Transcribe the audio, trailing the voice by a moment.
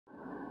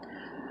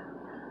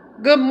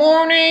Good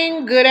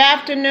morning, good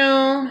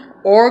afternoon,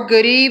 or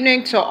good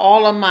evening to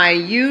all of my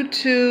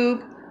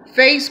YouTube,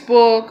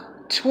 Facebook,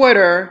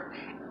 Twitter,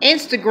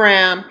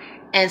 Instagram,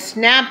 and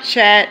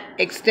Snapchat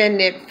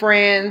extended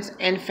friends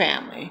and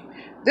family.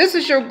 This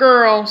is your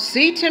girl,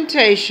 C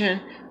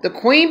Temptation, the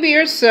Queen Bee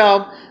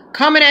herself,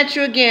 coming at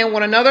you again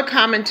with another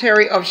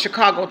commentary of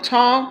Chicago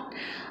Talk.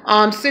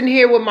 I'm sitting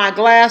here with my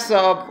glass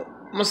of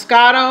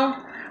Moscato.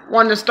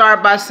 Wanted to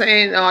start by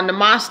saying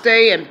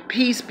namaste and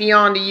peace be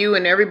unto you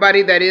and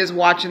everybody that is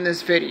watching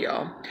this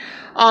video.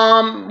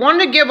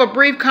 Wanted to give a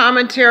brief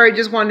commentary,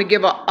 just wanted to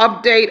give an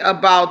update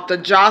about the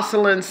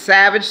Jocelyn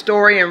Savage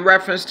story in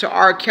reference to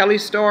R.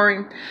 Kelly's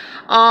story.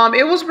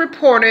 It was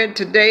reported,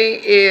 today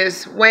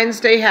is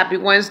Wednesday, happy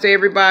Wednesday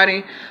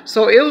everybody.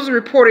 So it was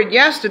reported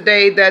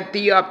yesterday that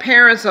the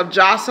parents of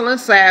Jocelyn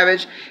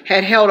Savage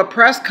had held a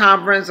press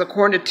conference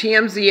according to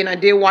TMZ, and I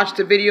did watch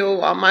the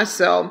video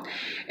myself,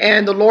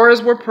 and the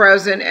lawyers were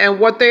present, and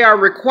what they are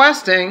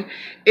requesting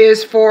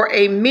is for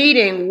a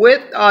meeting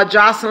with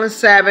Jocelyn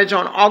Savage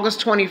on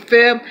August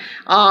 25th.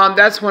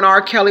 That's when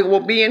R. Kelly will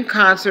be in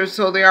concert,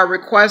 so they are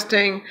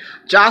requesting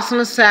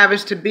Jocelyn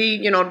Savage to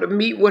be, to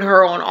meet with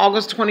her on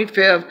August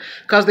 25th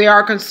because they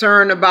are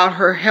concerned about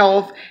her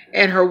health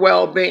and her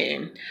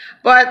well-being.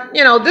 But,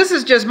 this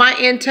is just my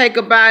intake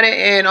about it,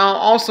 and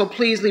also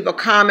please leave a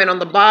comment on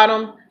the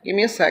bottom. Give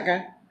me a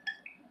second.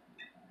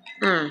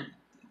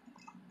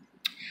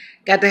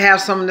 Got to have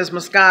some of this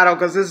Moscato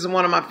because this is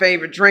one of my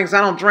favorite drinks.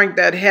 I don't drink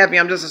that heavy.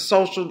 I'm just a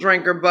social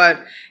drinker.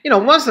 But,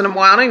 once in a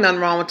while, ain't nothing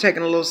wrong with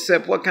taking a little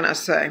sip. What can I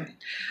say?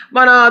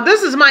 But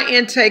this is my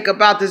intake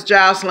about this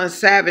Jocelyn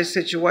Savage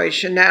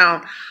situation.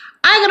 Now,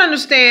 I can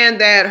understand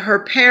that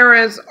her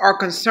parents are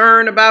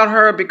concerned about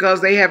her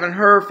because they haven't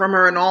heard from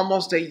her in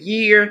almost a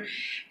year.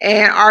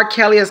 And R.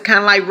 Kelly is kind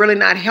of like really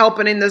not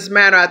helping in this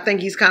matter. I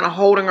think he's kind of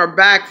holding her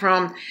back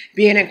from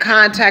being in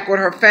contact with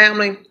her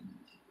family.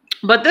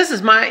 But this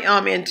is my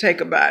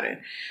intake about it.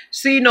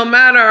 See, no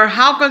matter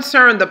how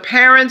concerned the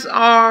parents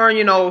are,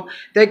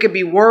 they could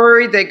be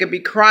worried, they could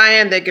be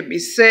crying, they could be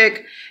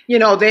sick.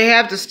 They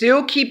have to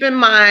still keep in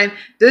mind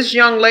this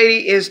young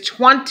lady is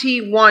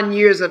 21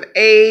 years of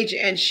age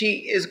and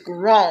she is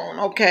grown.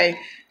 Okay,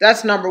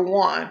 that's number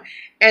one.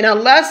 And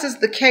unless it's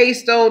the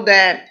case, though,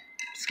 that,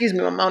 excuse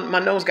me, my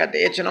nose got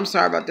the itching. I'm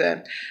sorry about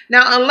that.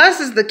 Now, unless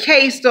it's the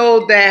case,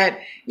 though, that,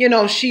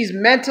 she's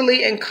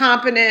mentally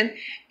incompetent,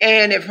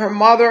 and if her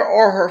mother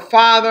or her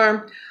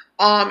father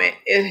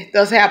it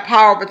does have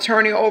power of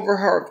attorney over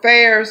her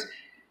affairs,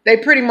 they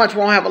pretty much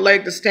won't have a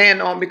leg to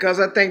stand on, because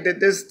I think that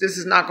this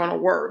is not going to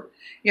work.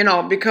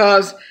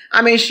 Because,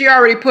 I mean, she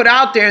already put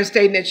out there and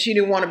stating that she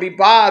didn't want to be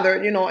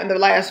bothered, in the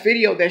last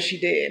video that she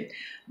did.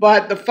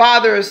 But the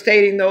father is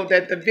stating, though,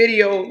 that the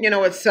video,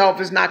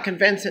 itself is not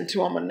convincing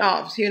to him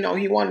enough. He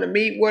wanted to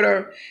meet with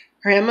her,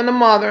 him and the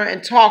mother,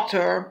 and talk to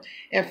her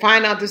and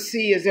find out to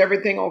see, is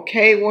everything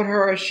okay with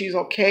her? If she's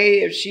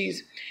okay, if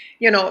she's,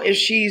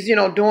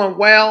 doing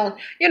well,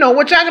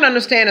 which I can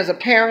understand as a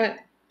parent.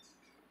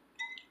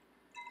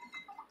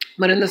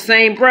 But in the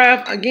same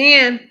breath,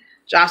 again,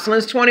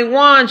 Jocelyn's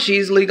 21.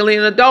 She's legally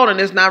an adult, and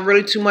there's not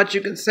really too much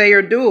you can say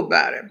or do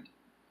about it.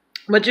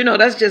 But,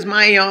 that's just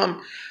my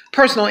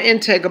personal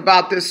intake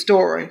about this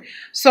story.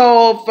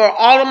 So for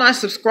all of my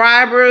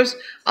subscribers,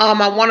 I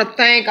want to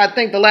thank, I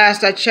think the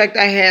last I checked,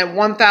 I had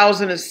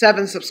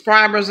 1,007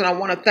 subscribers, and I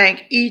want to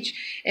thank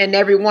each and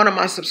every one of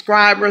my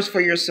subscribers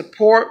for your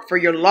support, for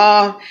your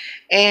love,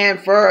 and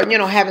for,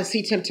 having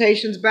C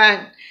Temptations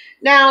back.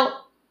 Now,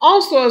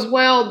 also as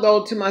well,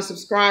 though, to my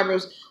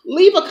subscribers,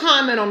 leave a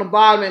comment on the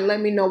bottom and let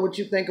me know what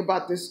you think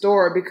about this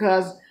story,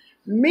 because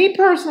me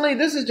personally,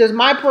 this is just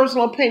my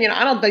personal opinion.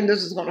 I don't think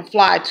this is going to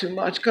fly too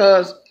much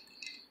because,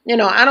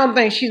 I don't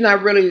think she's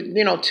not really,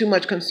 too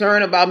much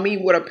concerned about me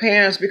with her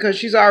parents, because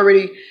she's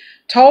already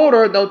told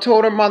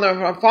her mother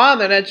and her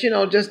father that,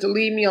 just to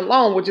leave me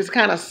alone, which is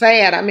kind of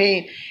sad. I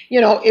mean,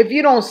 if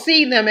you don't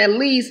see them, at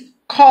least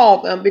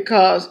call them,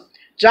 because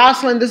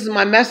Jocelyn, this is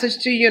my message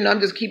to you, and I'm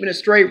just keeping it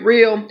straight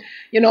real.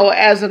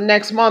 As of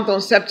next month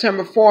on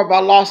September 4th, I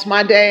lost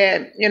my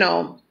dad,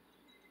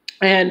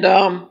 and,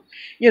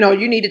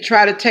 you need to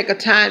try to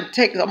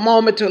take a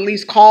moment to at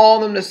least call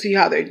them to see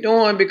how they're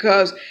doing,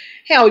 because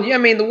hell, I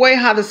mean, the way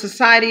how the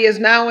society is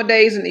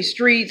nowadays in these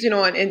streets, in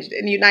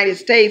the United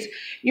States,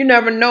 you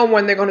never know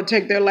when they're going to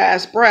take their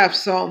last breath.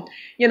 So,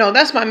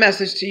 that's my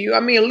message to you.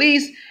 I mean, at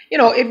least,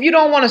 if you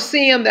don't want to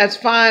see them, that's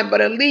fine,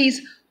 but at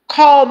least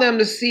call them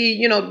to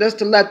see, just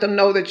to let them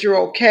know that you're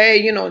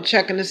okay,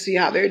 checking to see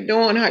how they're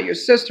doing, how your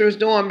sister is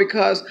doing,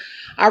 because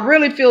I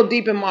really feel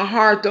deep in my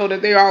heart, though,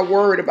 that they are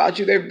worried about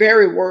you. They're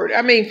very worried.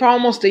 I mean, for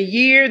almost a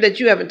year that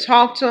you haven't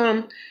talked to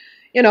them,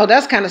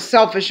 that's kind of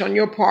selfish on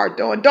your part,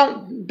 though. And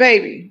don't,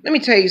 baby, let me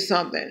tell you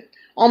something.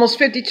 Almost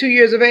 52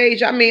 years of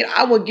age, I mean,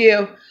 I would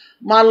give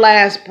my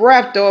last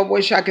breath, though. I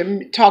wish I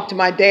could talk to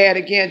my dad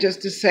again,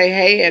 just to say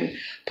hey and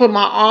put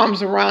my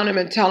arms around him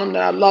and tell him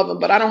that I love him.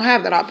 But I don't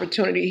have that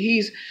opportunity.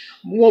 He's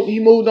he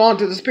moved on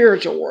to the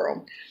spiritual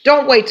world.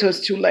 Don't wait till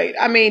it's too late.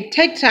 I mean,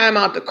 take time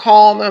out to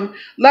call them.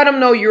 Let them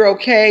know you're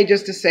okay,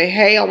 just to say,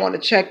 hey, I want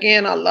to check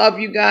in. I love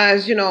you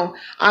guys. You know,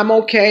 I'm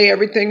okay.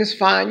 Everything is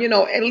fine. You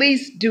know, at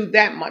least do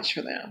that much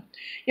for them.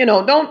 You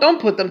know,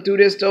 don't put them through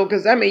this, though,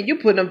 because, I mean, you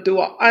put them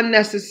through an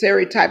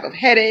unnecessary type of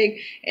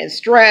headache and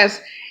stress,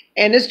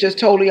 and it's just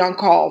totally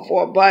uncalled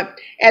for. But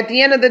at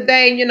the end of the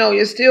day, you know,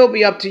 it'll still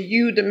be up to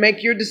you to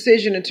make your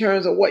decision in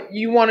terms of what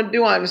you want to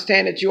do. I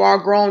understand that you are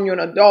grown, you're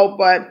an adult,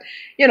 but,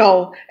 you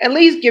know, at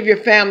least give your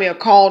family a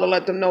call to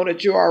let them know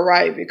that you're all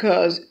right,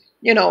 because,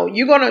 you know,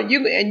 you're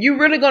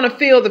really gonna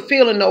feel the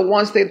feeling, though,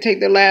 once they take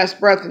their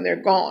last breath and they're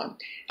gone.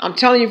 I'm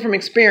telling you from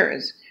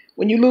experience,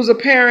 when you lose a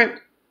parent,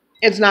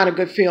 it's not a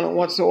good feeling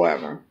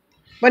whatsoever.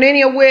 But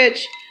any of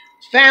which,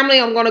 family,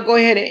 I'm going to go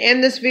ahead and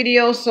end this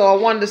video. So I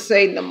wanted to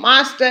say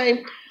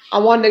namaste. I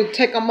wanted to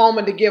take a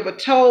moment to give a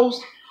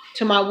toast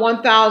to my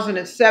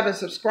 1,007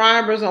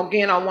 subscribers.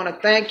 Again, I want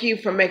to thank you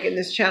for making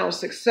this channel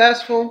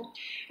successful.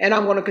 And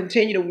I'm going to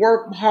continue to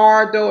work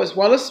hard, though, as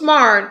well as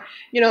smart,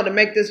 you know, to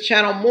make this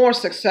channel more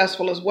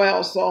successful as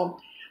well. So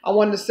I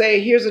wanted to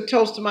say, here's a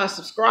toast to my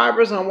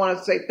subscribers. And I want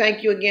to say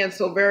thank you again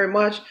so very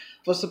much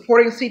for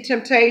supporting See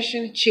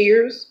Temptation.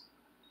 Cheers.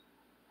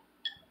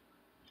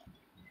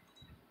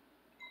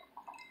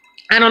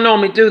 I don't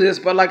normally do this,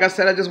 but like I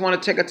said, I just want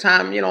to take a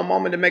time, you know, a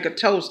moment to make a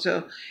toast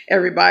to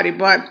everybody.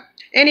 But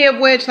any of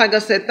which, like I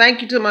said,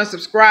 thank you to my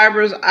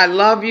subscribers. I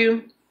love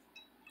you.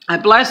 I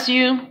bless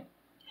you.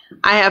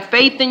 I have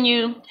faith in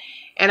you.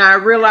 And I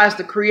realize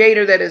the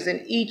creator that is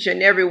in each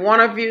and every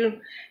one of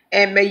you.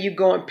 And may you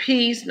go in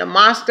peace.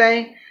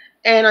 Namaste.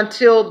 And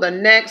until the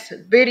next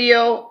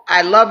video,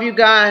 I love you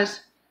guys.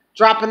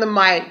 Dropping the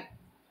mic.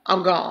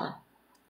 I'm gone.